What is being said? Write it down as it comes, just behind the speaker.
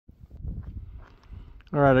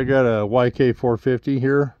Alright, I got a YK450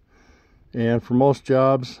 here, and for most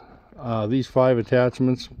jobs these 5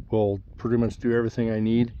 attachments will pretty much do everything I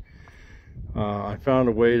need. I found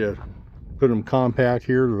a way to put them compact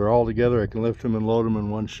here. They're all together. I can lift them and load them in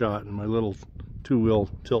one shot in my little 2-wheel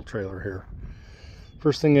tilt trailer here.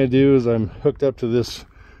 First thing I do is I'm hooked up to this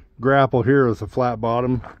Grapple here with a flat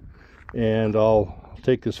bottom, and I'll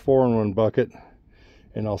take this 4-in-1 bucket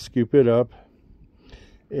and I'll scoop it up,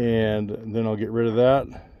 and then I'll get rid of that,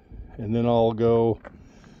 and then I'll go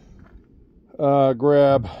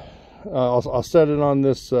grab I'll set it on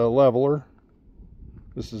this leveler.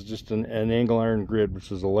 This is just an angle iron grid,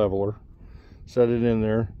 which is a leveler. Set it in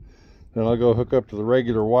there. Then I'll go hook up to the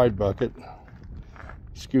regular wide bucket,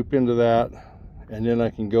 scoop into that, and then I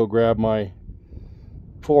can go grab my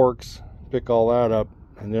forks, pick all that up,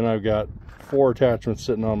 and then I've got 4 attachments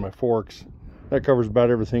sitting on my forks. That covers about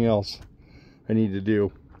everything else I need to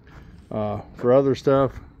do. For other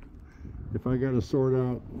stuff, if I got to sort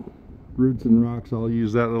out roots and rocks, I'll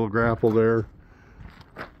use that little grapple there.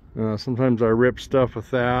 Sometimes I rip stuff with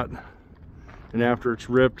that, and after it's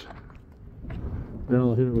ripped, then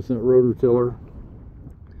I'll hit it with that rotor tiller.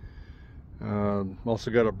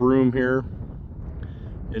 Also got a broom here,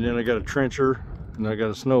 and then I got a trencher, and I got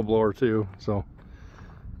a snow blower too. So,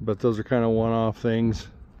 but those are kind of one-off things.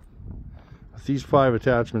 With these 5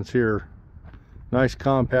 attachments here, nice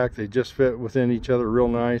compact, they just fit within each other real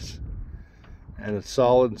nice, and it's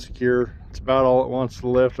solid and secure. It's about all it wants to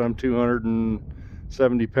lift. I'm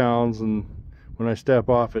 270 pounds, and when I step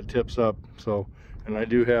off it tips up. So, and I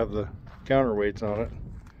do have the counterweights on it,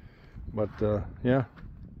 but yeah,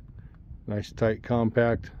 nice tight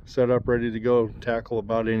compact setup, ready to go tackle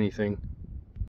about anything.